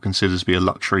what people consider to be a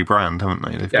luxury brand, haven't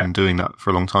they? They've been doing that for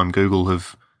a long time. Google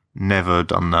have never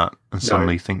done that and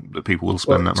suddenly think that people will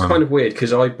spend that money. It's kind of weird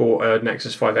because I bought a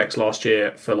Nexus 5X last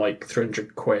year for like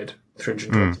 300 quid,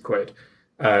 320 quid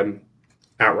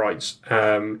outright.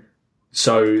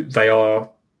 So they are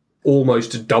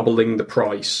almost doubling the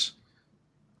price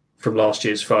from last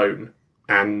year's phone.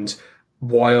 And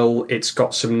while it's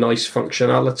got some nice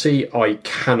functionality, I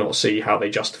cannot see how they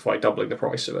justify doubling the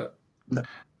price of it. No.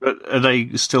 But are they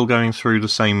still going through the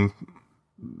same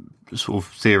sort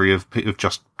of theory of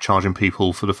just charging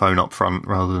people for the phone up front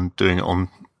rather than doing it on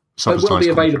subsidised contracts? It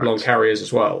will be available on carriers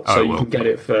as well, so you can get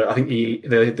it for. I think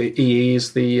the EE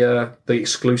is the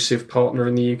exclusive partner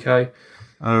in the UK.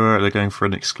 Oh, right, they're going for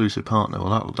an exclusive partner.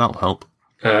 Well, that'll help.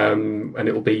 And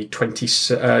it will be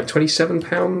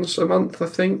 £27 a month, I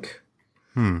think.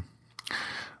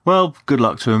 Well, good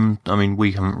luck to them. I mean,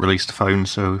 we haven't released a phone,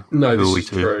 so who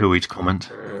are we to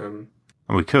comment? And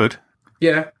we could.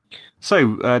 Yeah.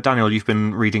 So, Daniel, you've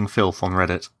been reading filth on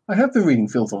Reddit. I have been reading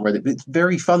filth on Reddit, but it's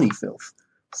very funny filth.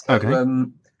 So, okay.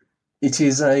 It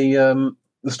is the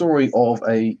story of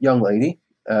a young lady,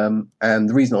 and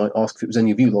the reason I asked if it was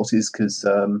any of you lot is because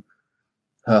her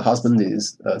husband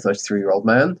is a 33-year-old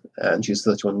man, and she's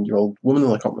a 31-year-old woman,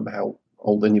 and I can't remember how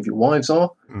old any of your wives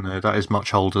are. No, that is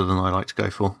much older than I like to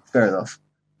go for. Fair enough.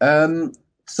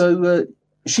 So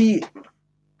she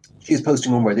is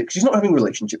posting on Reddit because she's not having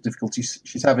relationship difficulties.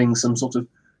 She's having some sort of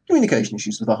communication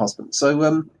issues with her husband.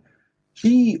 So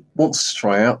she wants to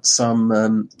try out some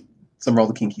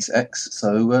rather kinky sex.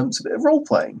 So it's a bit of role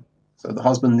playing. So the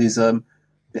husband is a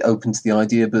bit open to the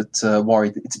idea, but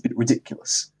worried that it's a bit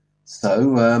ridiculous.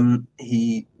 So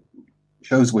he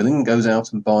shows willing and goes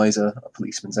out and buys a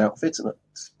policeman's outfit and a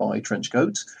spy trench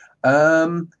coat.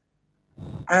 So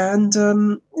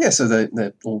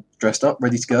they're all dressed up,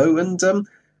 ready to go. And,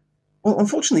 well,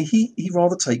 unfortunately, he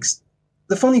rather takes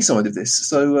the funny side of this.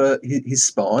 So his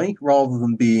spy, rather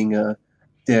than being a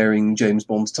daring James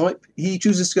Bond type, he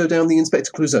chooses to go down the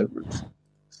Inspector Clouseau route.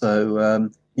 So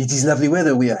it is lovely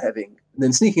weather we are having. And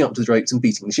then sneaking up to the drapes and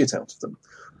beating the shit out of them.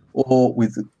 Or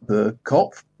with the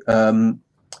cop,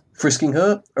 frisking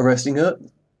her, arresting her,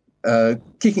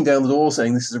 kicking down the door,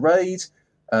 saying this is a raid,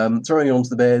 throwing her onto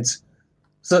the bed,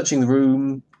 searching the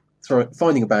room,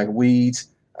 finding a bag of weed.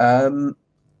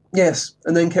 Yes,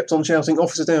 and then kept on shouting,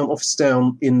 officer down,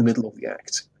 in the middle of the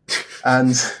act.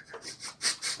 And,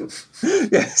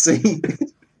 yeah, see,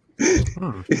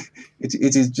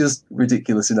 it is just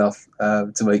ridiculous enough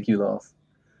to make you laugh.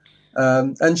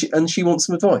 And she wants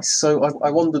some advice. So I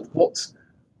wondered, what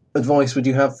advice would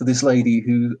you have for this lady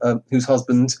whose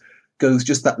husband goes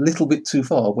just that little bit too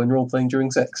far when role playing during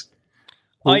sex?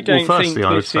 I don't think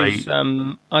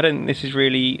this is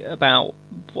really about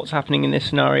what's happening in this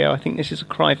scenario. I think this is a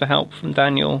cry for help from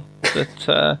Daniel,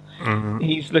 that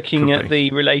he's looking at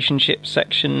the relationship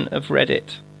section of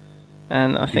Reddit,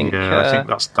 and I think I think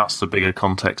that's the bigger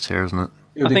context here, isn't it?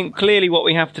 I think clearly what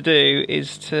we have to do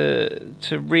is to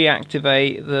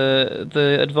reactivate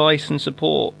the advice and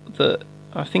support that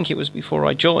I think it was before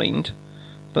I joined,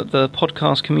 but the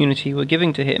podcast community were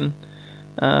giving to him.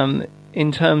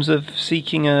 In terms of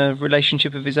seeking a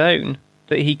relationship of his own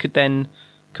that he could then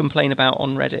complain about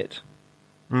on Reddit.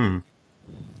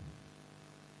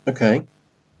 Okay.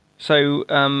 So,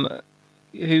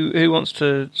 who wants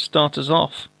to start us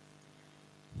off?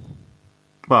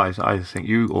 Well, I think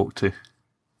you ought to.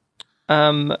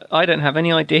 I don't have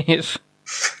any ideas.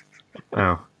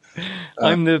 Oh.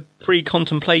 I'm the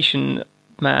pre-contemplation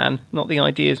man, not the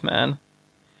ideas man.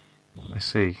 I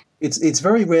see. It's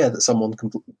very rare that someone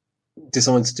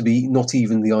decides to be not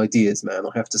even the ideas man,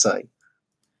 I have to say.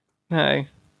 No.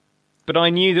 But I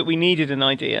knew that we needed an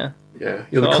idea. Yeah,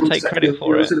 so I'll take credit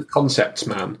for it. You're the concepts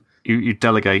man. You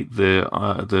delegate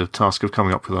the task of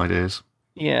coming up with ideas.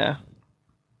 Yeah.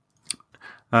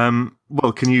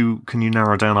 Well, can you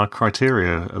narrow down our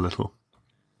criteria a little?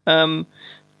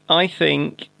 I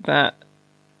think that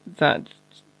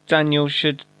Daniel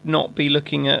should not be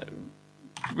looking at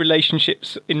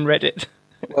relationships in Reddit.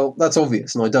 Well, that's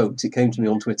obvious, and I don't. It came to me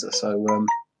on Twitter, so...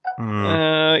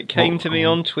 It came to me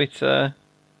on Twitter.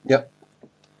 Yep.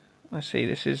 I see.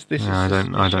 This is. I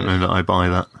don't know that I buy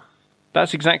that.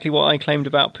 That's exactly what I claimed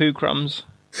about poo crumbs.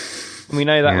 And we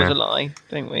know that was a lie,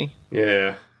 don't we?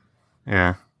 Yeah.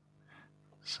 Yeah.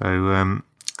 So,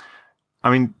 I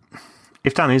mean,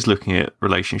 if Dan is looking at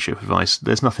relationship advice,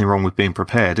 there's nothing wrong with being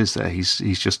prepared, is there? He's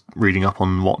just reading up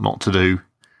on what not to do.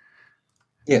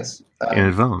 Yes. In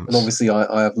advance. And obviously,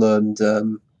 I have learned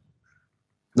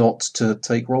not to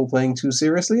take role playing too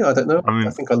seriously. I don't know. I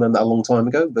think I learned that a long time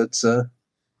ago, but.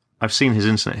 I've seen his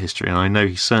internet history, and I know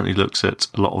he certainly looks at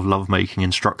a lot of lovemaking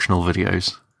instructional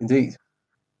videos. Indeed,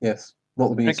 yes. Not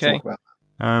that we need to talk about.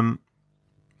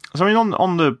 So I mean,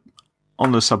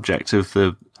 on the subject of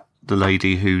the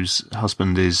lady whose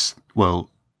husband is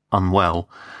unwell,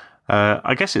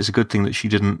 I guess it's a good thing that she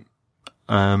didn't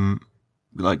get him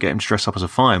to dress up as a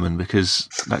fireman, because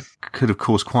that could have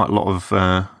caused quite a lot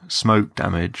of smoke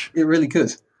damage. It really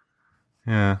could.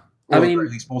 Yeah, or at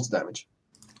least water damage.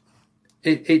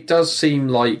 It does seem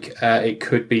like it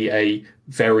could be a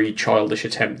very childish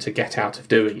attempt to get out of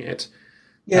doing it.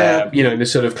 Yeah. In the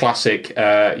sort of classic,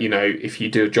 if you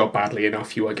do a job badly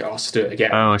enough, you won't get asked to do it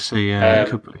again. Oh, I see, yeah, it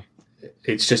could be.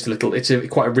 It's just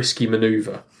quite a risky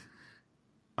manoeuvre.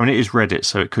 I mean, it is Reddit,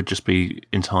 so it could just be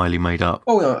entirely made up.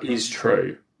 Oh, yeah. It is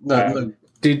true. No.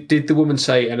 Did the woman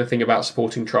say anything about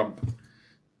supporting Trump?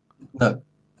 No.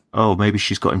 Oh, maybe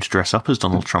she's got him to dress up as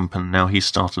Donald Trump, and now he's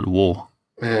started a war.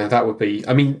 Yeah, that would be...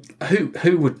 I mean,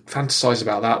 who would fantasize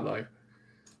about that, though?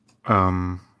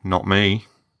 Not me.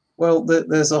 Well,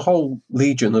 there's a whole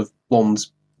legion of blonde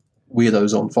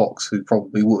weirdos on Fox who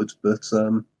probably would, but,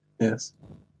 yes.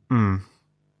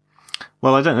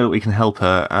 Well, I don't know that we can help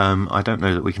her. I don't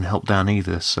know that we can help Dan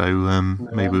either, so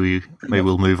maybe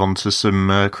we'll move on to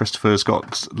some Christopher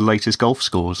Scott's latest golf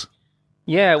scores.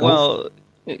 Yeah, well,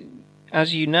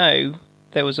 as you know,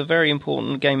 there was a very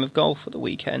important game of golf at the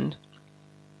weekend.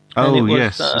 Oh,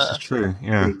 yes, this is true,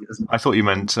 yeah. I thought you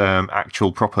meant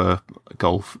actual proper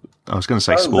golf. I was going to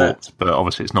say sport, but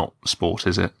obviously it's not sport,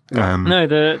 is it? No,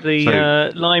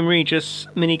 the Lyme Regis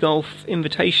Mini Golf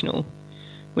Invitational,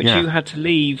 which you had to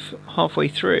leave halfway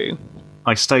through.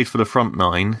 I stayed for the front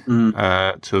nine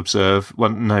to observe.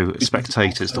 Well, no,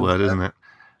 spectate is the word, isn't it?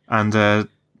 And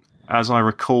as I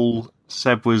recall,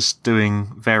 Seb was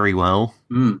doing very well.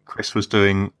 Chris was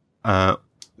doing...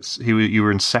 you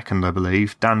were in second, I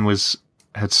believe. Dan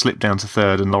had slipped down to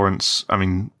third, and Lawrence, I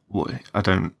mean, I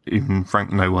don't even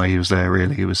frankly know why he was there,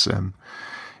 really. He was,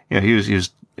 he was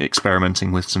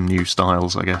experimenting with some new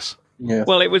styles, I guess. Yeah.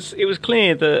 Well, it was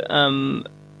clear that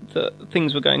that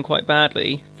things were going quite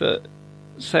badly, that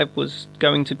Seb was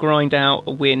going to grind out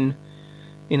a win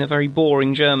in a very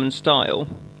boring German style.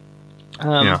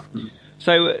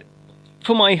 So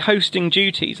for my hosting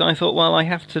duties, I thought, well, I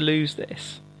have to lose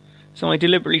this. So I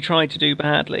deliberately tried to do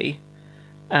badly,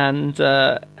 and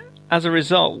as a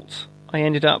result, I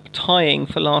ended up tying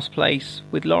for last place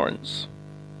with Lawrence.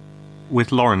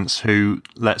 With Lawrence, who,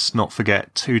 let's not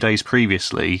forget, 2 days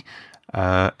previously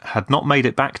had not made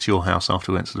it back to your house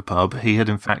after we went to the pub. He had,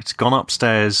 in fact, gone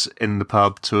upstairs in the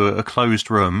pub to a closed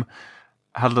room,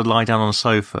 had to lie down on a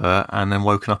sofa, and then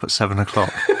woken up at 7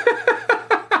 o'clock.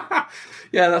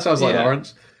 Yeah, that sounds like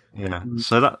Lawrence. Yeah,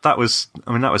 so that was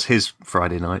his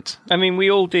Friday night. I mean,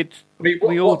 we all did. We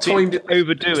all did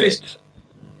overdo it.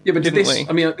 Yeah, but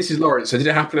this is Lawrence. So did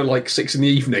it happen at 6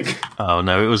 in? Oh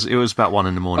no, it was about 1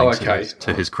 in. Oh, okay.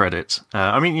 To his credit.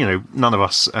 I mean, none of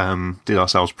us did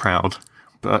ourselves proud,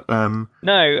 but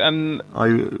nobody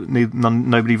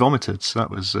vomited, so that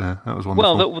was wonderful.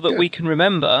 Well, that we can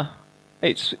remember.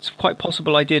 It's quite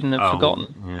possible I did and have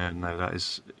forgotten. Yeah, no, that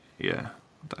is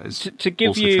to give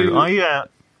also you. True.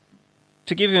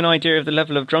 To give you an idea of the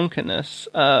level of drunkenness,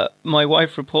 my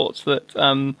wife reports that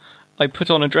I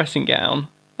put on a dressing gown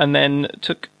and then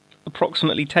took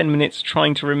approximately 10 minutes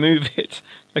trying to remove it.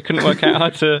 I couldn't work out how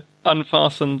to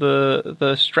unfasten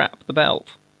the strap, the belt.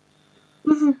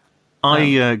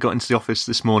 I got into the office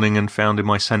this morning and found in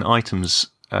my sent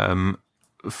items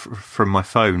from my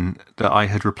phone that I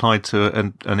had replied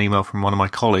to an email from one of my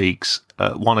colleagues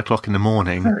at 1 o'clock in the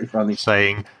morning. Very funny.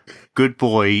 Saying, "Good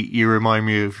boy, you remind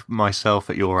me of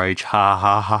myself at your age. Ha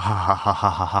ha ha ha ha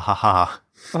ha ha ha ha ha."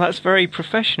 Well, that's very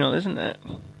professional, isn't it?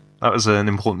 That was an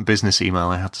important business email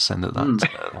I had to send at that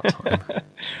time.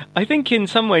 I think in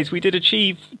some ways we did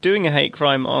achieve doing a hate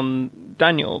crime on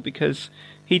Daniel, because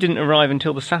he didn't arrive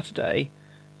until the Saturday,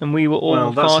 and we were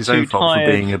all far too tired. That's his own fault for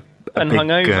being and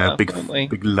hungover, big, weren't we?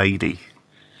 big lady.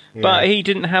 Yeah. But he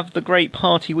didn't have the great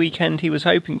party weekend he was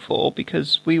hoping for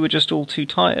because we were just all too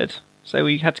tired. So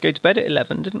we had to go to bed at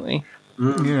 11, didn't we?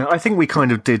 Yeah, I think we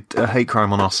kind of did a hate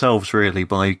crime on ourselves, really,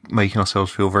 by making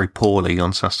ourselves feel very poorly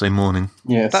on Saturday morning.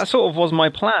 Yes. That sort of was my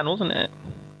plan, wasn't it?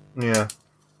 Yeah.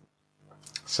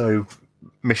 So,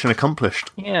 mission accomplished.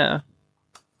 Yeah.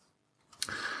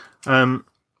 Um,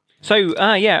 So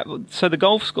the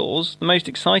golf scores, the most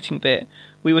exciting bit,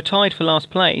 we were tied for last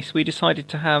place. We decided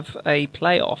to have a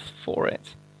playoff for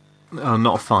it.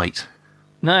 not a fight.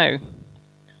 No.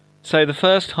 So the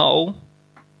first hole,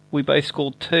 we both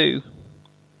scored 2.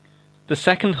 The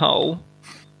second hole,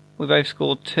 we both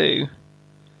scored 2.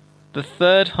 The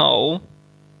third hole,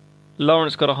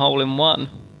 Lawrence got a hole in 1.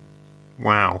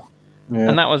 Wow. Yeah.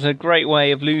 And that was a great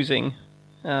way of losing.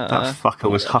 That fucker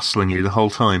was hustling you the whole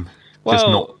time. Just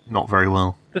Well, not very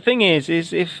well. the thing is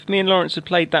if me and Lawrence had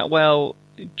played that well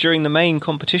during the main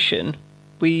competition,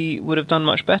 we would have done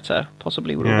much better.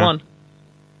 Possibly would have Yeah. won.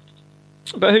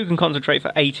 But who can concentrate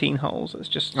for 18 holes? It's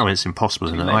just... I mean, it's impossible,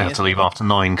 isn't it? many, I had to leave isn't it? after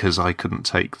 9 because I couldn't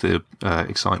take the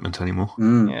excitement anymore.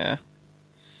 Yeah.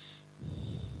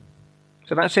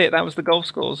 So that's it. That was the golf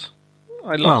scores.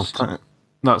 I lost. Well,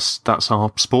 that's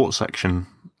our sports section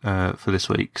for this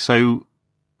week. So,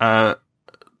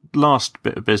 last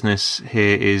bit of business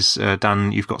here is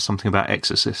Dan. You've got something about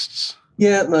exorcists.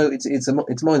 Yeah, no, it's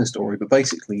a minor story, but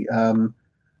basically,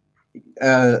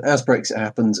 as Brexit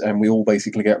happens and we all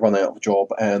basically get run out of a job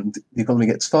and the economy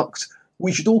gets fucked,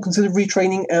 we should all consider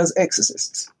retraining as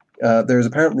exorcists. There is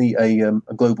apparently a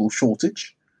global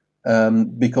shortage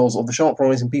because of the sharp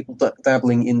rise in people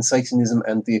dabbling in Satanism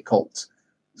and the occult.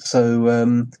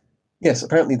 So, yes,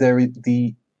 apparently there is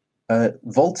the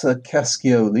Volta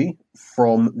Cascioli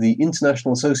from the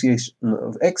International Association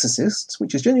of Exorcists,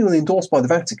 which is genuinely endorsed by the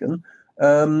Vatican,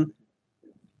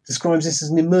 describes this as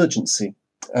an emergency.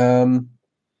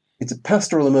 It's a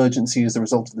pastoral emergency as a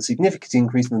result of the significant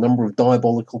increase in the number of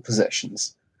diabolical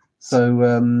possessions.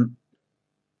 So,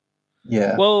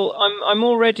 yeah. Well, I'm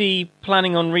already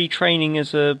planning on retraining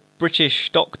as a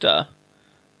British doctor,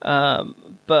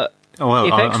 but Oh, well,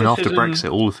 if I mean, after exorcism-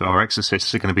 Brexit, all of our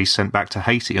exorcists are going to be sent back to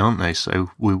Haiti, aren't they?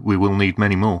 So we will need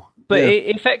many more. But Yeah.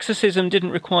 if exorcism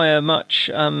didn't require much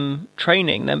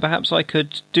training, then perhaps I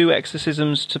could do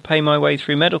exorcisms to pay my way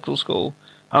through medical school.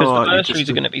 Because Oh, the you bursaries just-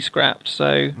 are going to be scrapped,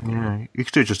 so... Yeah, you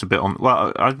could do just a bit on.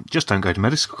 Well, I just don't go to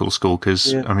medical school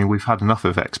because Yeah. I mean we've had enough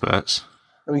of experts.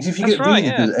 I mean, if you That's get right,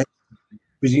 really good at it,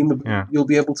 presumably Yeah. you'll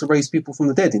be able to raise people from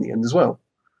the dead in the end as well.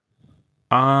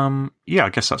 Yeah, I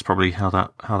guess that's probably how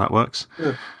that works.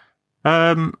 Yeah.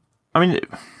 I mean,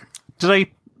 do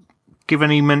they give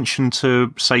any mention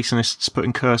to Satanists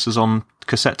putting curses on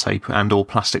cassette tape and or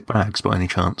plastic bags by any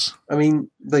chance? I mean,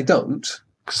 they don't.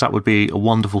 Because that would be a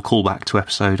wonderful callback to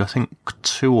episode, I think,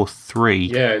 2 or 3.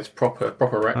 Yeah, it's proper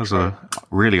retro. That was a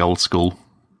really old school.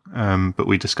 But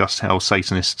we discussed how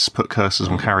Satanists put curses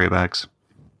on carrier bags.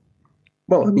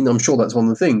 Well, I mean, I'm sure that's one of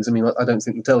the things. I mean, I don't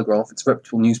think the Telegraph, it's a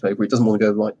reputable newspaper, it doesn't want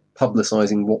to go, like,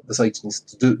 publicising what the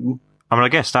Satanists do. I mean, I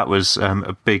guess that was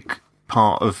a big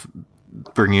part of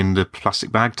bringing the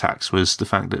plastic bag tax was the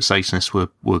fact that Satanists were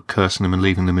cursing them and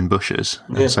leaving them in bushes.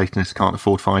 Yeah. And Satanists can't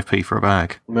afford 5p for a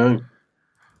bag. No.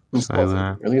 It's So, quite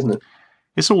funny, really, isn't it?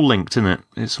 It's all linked, isn't it?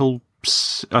 It's all,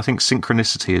 I think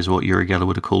synchronicity is what Uri Geller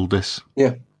would have called this.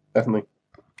 Yeah, definitely.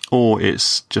 Or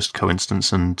it's just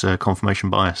coincidence and confirmation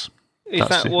bias. Is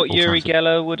That's that the what Uri alternative.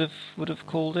 Geller would have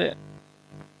called it?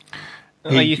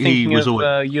 Are He- you he thinking was of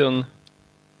always- Jung?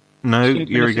 No, Uri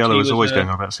Synchronicity Geller was was always a- going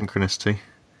on about synchronicity.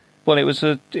 Well, it was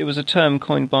a term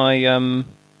coined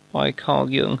by Carl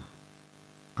Jung.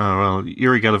 Oh, well,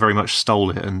 Uri Geller very much stole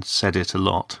it and said it a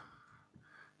lot.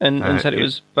 And said it it-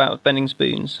 was about bending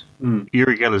spoons.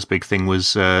 Uri Geller's big thing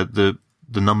was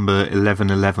the number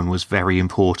 1111 was very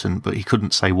important, but he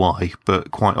couldn't say why.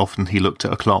 But quite often he looked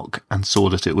at a clock and saw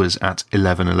that it was at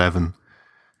 1111.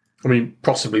 I mean,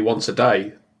 possibly once a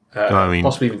day. I mean,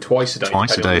 possibly even twice a day.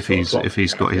 Twice a depending day on the sort of if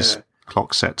he's clock. got his Yeah.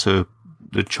 clock set to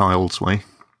the child's way.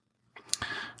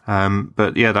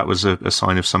 But yeah, that was a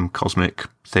sign of some cosmic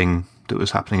thing that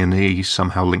was happening, and he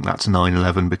somehow linked that to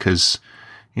 9/11 because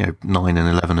 9 and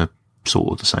 11 are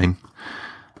sort of the same.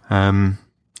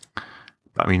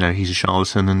 But I mean, he's a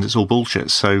charlatan and it's all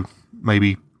bullshit, so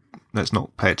maybe let's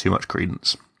not pay it too much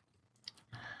credence.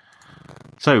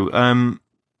 So,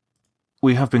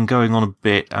 we have been going on a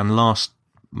bit, and last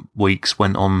week's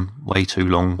went on way too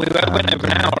long. We went over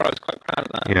an hour. I was quite proud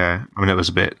of that. Yeah, I mean, it was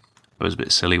a bit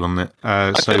silly, wasn't it?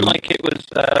 I feel like it was.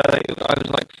 I was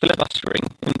like filibustering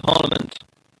in Parliament.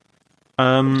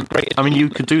 I mean, you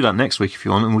could do that next week if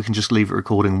you want, and we can just leave it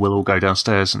recording. We'll all go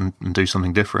downstairs and do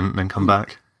something different, and then come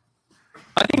back.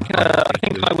 I think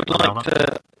I would like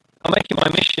to. I'm making my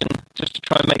mission just to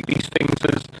try and make these things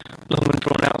as long and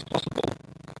drawn out as possible.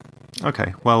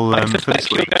 Okay. Well, I for suspect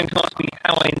this you're week, going to ask me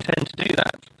how I intend to do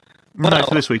that. no,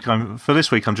 for this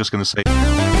week, I'm just going to say.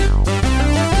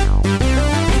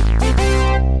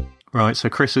 Right. So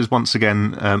Chris has once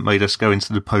again made us go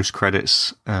into the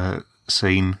post-credits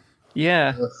scene.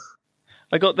 Yeah.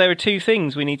 There are two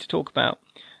things we need to talk about.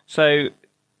 So,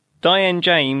 Diane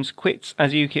James quits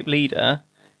as UKIP leader,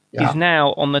 is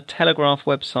now on the Telegraph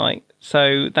website.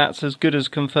 So that's as good as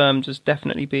confirmed as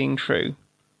definitely being true.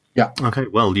 Yeah. Okay,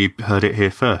 well, you heard it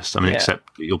here first. I mean,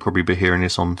 except that you'll probably be hearing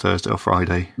this on Thursday or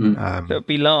Friday. It'll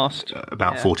be last.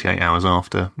 About 48 hours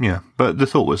after. Yeah, but the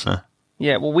thought was there.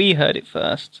 Yeah, well, we heard it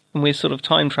first, and we're sort of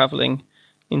time travelling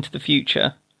into the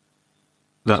future.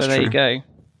 That's so there true. you go.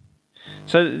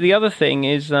 So the other thing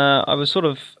is I was sort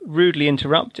of rudely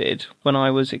interrupted when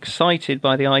I was excited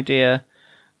by the idea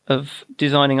of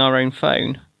designing our own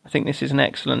phone. I think this is an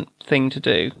excellent thing to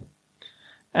do.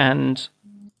 And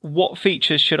what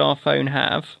features should our phone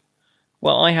have?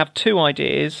 Well, I have two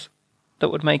ideas that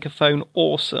would make a phone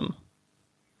awesome.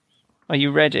 Are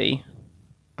you ready?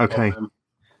 Okay.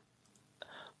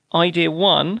 Idea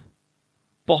 1,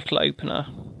 bottle opener.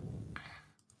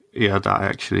 Yeah, that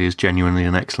actually is genuinely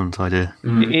an excellent idea.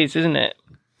 It is, isn't it?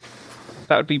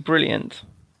 That would be brilliant.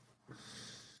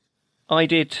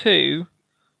 Idea 2,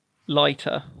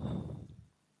 lighter.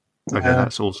 Okay,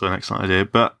 that's also an excellent idea.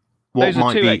 But what Those are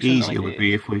might two be excellent easier would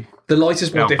be if we... The light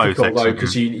is more Yeah, both difficult, though, excellent,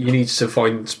 because you need to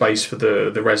find space for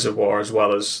the reservoir as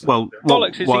well as... Well,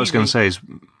 Bollocks is what I was going to easy. say is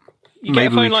You get a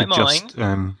maybe we phone like could just...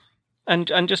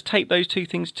 and just tape those two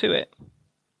things to it.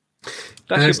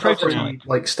 That's it's your not very,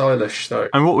 prototype. stylish, though.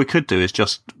 and what we could do is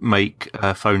just make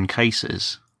phone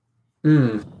cases.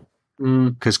 Mm.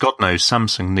 Because God knows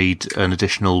Samsung need an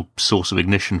additional source of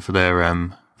ignition for their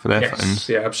Yes, phones.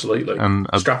 yeah, absolutely. And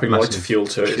a strapping massive lighter fuel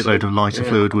to it. Shitload of lighter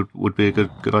fluid would be a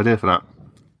good idea for that.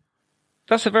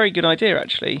 That's a very good idea,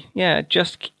 actually. Yeah,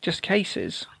 just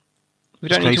cases. We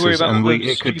don't need to worry cases, about and all we-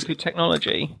 the it could- stupid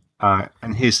technology.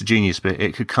 And here's the genius bit: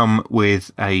 it could come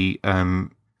with a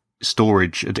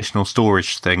additional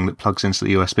storage thing that plugs into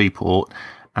the USB port,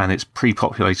 and it's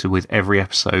pre-populated with every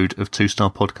episode of Two Star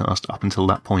Podcast up until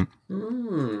that point.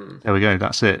 There we go.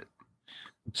 That's it.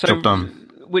 So, Job done.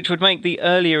 Which would make the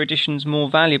earlier editions more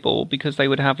valuable because they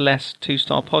would have less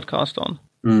two-star podcast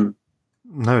on.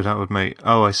 No, that would make.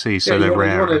 Oh, I see. So they're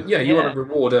rare. You want to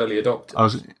reward early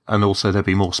adopters. And also there'd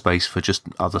be more space for just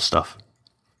other stuff.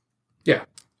 Yeah.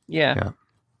 Yeah.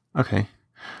 Okay.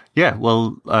 Yeah.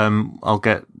 Well, I'll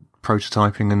get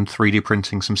prototyping and 3D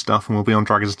printing some stuff, and we'll be on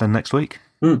Dragon's Den next week.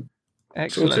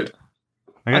 Excellent. Sorted.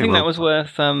 I think that was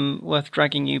worth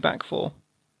dragging you back for.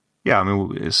 Yeah, I mean,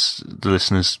 the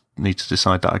listeners need to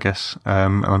decide that, I guess,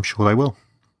 and I'm sure they will.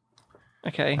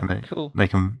 Okay, And cool. They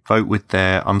can vote with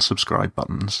their unsubscribe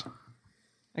buttons.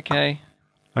 Okay.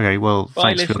 Okay, well,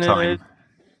 Bye, thanks for your time. listeners.